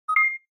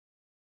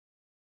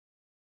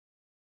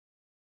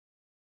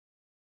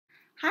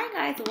Hi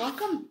guys,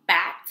 welcome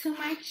back to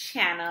my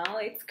channel.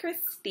 It's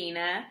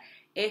Christina.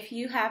 If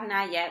you have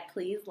not yet,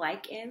 please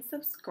like and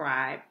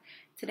subscribe.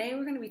 Today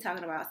we're going to be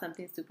talking about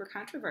something super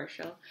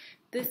controversial.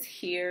 This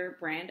here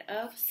brand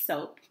of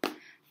soap,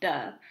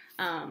 Dove.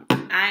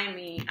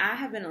 I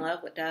have been in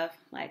love with Dove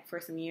like for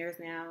some years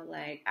now.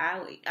 Like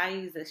I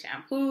use the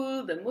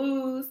shampoo, the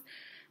mousse,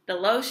 the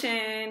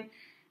lotion,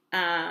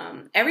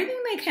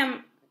 everything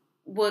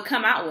would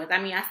come out with. I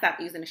mean, I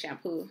stopped using the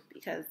shampoo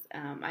because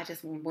I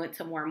just went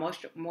to more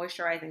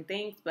moisturizing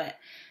things, but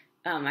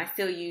I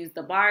still use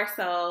the bar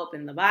soap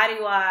and the body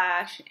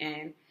wash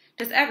and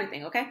just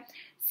everything, okay?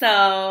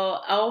 So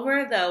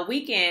over the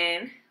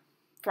weekend,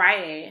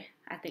 Friday,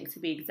 I think to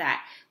be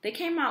exact, they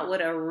came out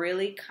with a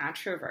really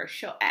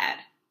controversial ad.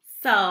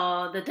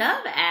 So the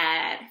Dove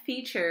ad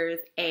features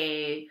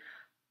a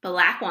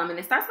black woman.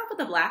 It starts off with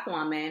a black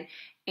woman,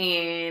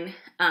 and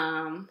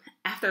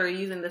after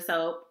using the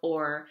soap,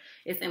 or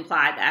it's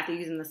implied that after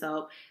using the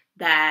soap,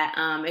 that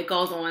it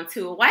goes on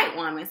to a white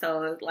woman.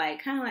 So it's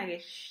like kind of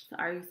like,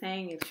 are you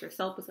saying if your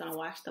soap is gonna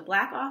wash the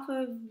black off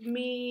of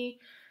me?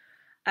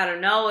 I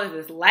don't know. Is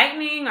this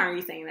lightning? Are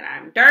you saying that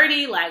I'm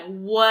dirty? Like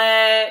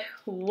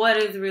what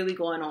is really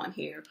going on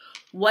here?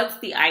 What's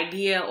the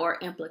idea or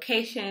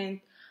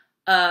implication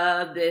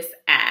of this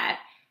ad?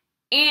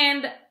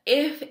 And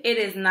if it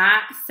is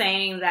not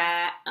saying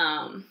that,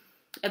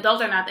 if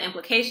those are not the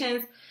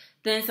implications,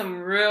 then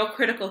some real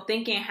critical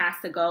thinking has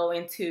to go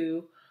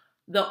into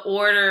the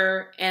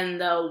order and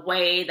the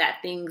way that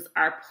things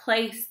are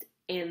placed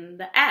in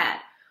the ad.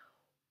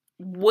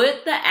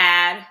 Would the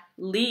ad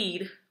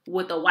lead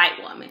with a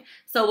white woman?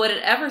 So would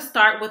it ever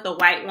start with a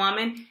white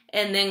woman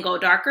and then go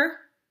darker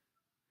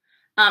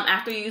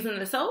after using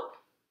the soap?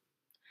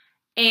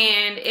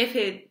 And if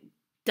it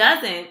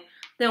doesn't,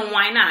 then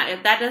why not?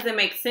 If that doesn't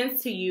make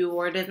sense to you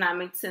or does not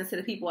make sense to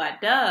the people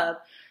at Dove,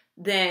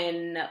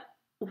 then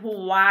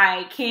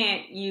why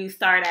can't you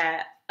start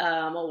at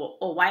a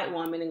white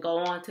woman and go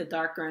on to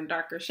darker and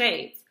darker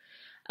shades?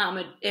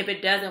 If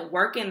it doesn't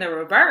work in the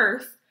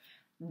reverse,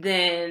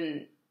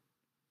 then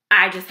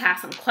I just have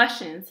some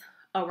questions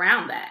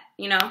around that,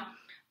 you know?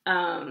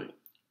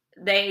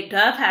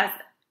 Dove has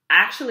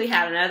actually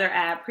had another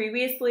ad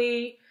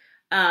previously,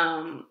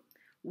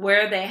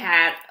 where they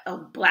had a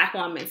black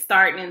woman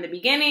starting in the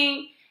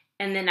beginning,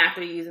 and then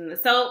after using the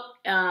soap,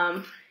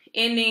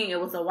 ending, it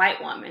was a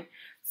white woman.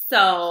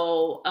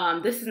 So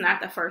this is not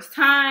the first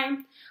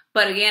time,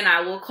 but again,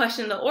 I will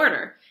question the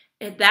order.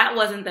 If that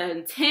wasn't the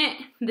intent,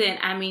 then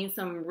I mean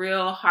some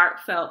real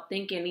heartfelt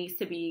thinking needs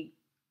to be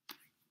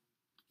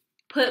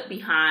put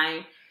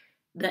behind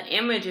the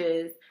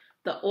images,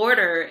 the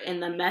order,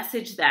 and the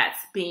message that's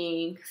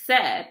being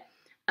said.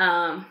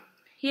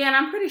 Yeah, and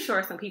I'm pretty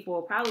sure some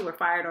people probably were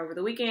fired over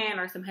the weekend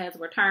or some heads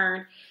were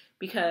turned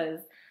because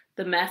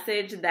the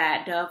message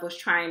that Dove was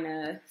trying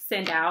to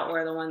send out,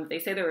 or the one that they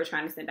say they were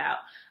trying to send out,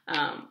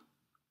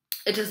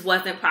 it just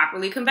wasn't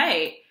properly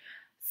conveyed.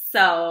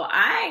 So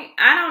I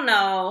don't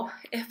know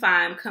if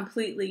I'm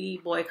completely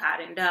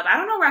boycotting Dove. I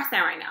don't know where I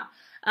stand right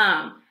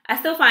now. I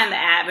still find the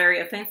ad very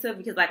offensive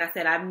because, like I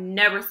said, I've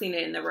never seen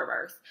it in the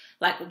reverse.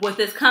 Like with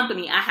this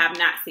company, I have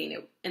not seen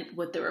it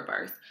with the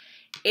reverse.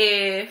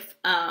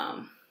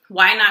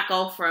 Why not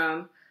go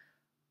from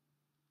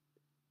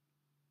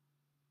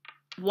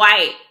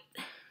white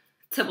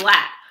to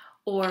black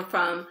or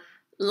from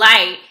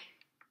light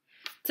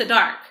to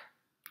dark?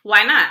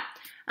 Why not?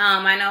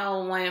 I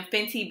know when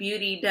Fenty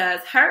Beauty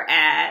does her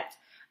ads,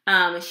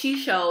 she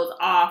shows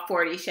all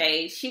 40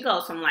 shades. She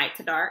goes from light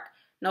to dark,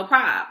 no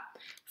problem.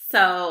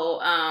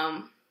 So,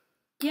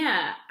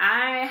 yeah,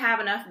 I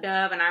have enough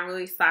Dove and I'm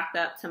really stocked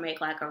up to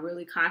make like a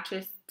really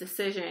conscious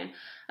decision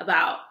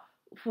about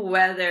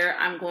whether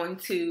I'm going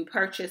to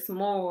purchase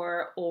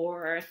more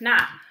or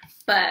not.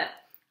 But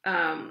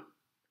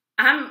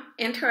I'm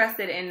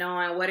interested in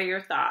knowing, what are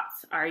your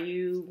thoughts? Are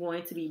you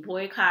going to be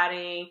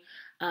boycotting?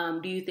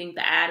 Do you think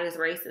the ad is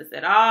racist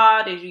at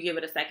all? Did you give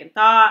it a second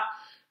thought?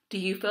 Do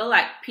you feel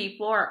like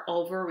people are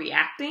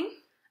overreacting?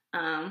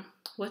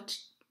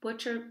 What's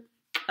your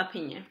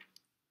opinion?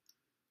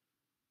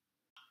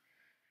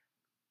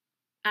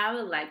 I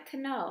would like to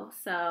know.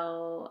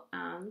 So,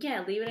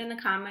 yeah, leave it in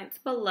the comments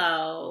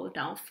below.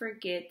 Don't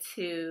forget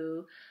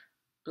to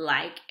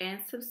like and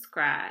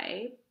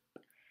subscribe.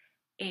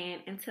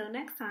 And until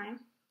next time,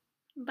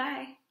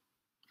 bye.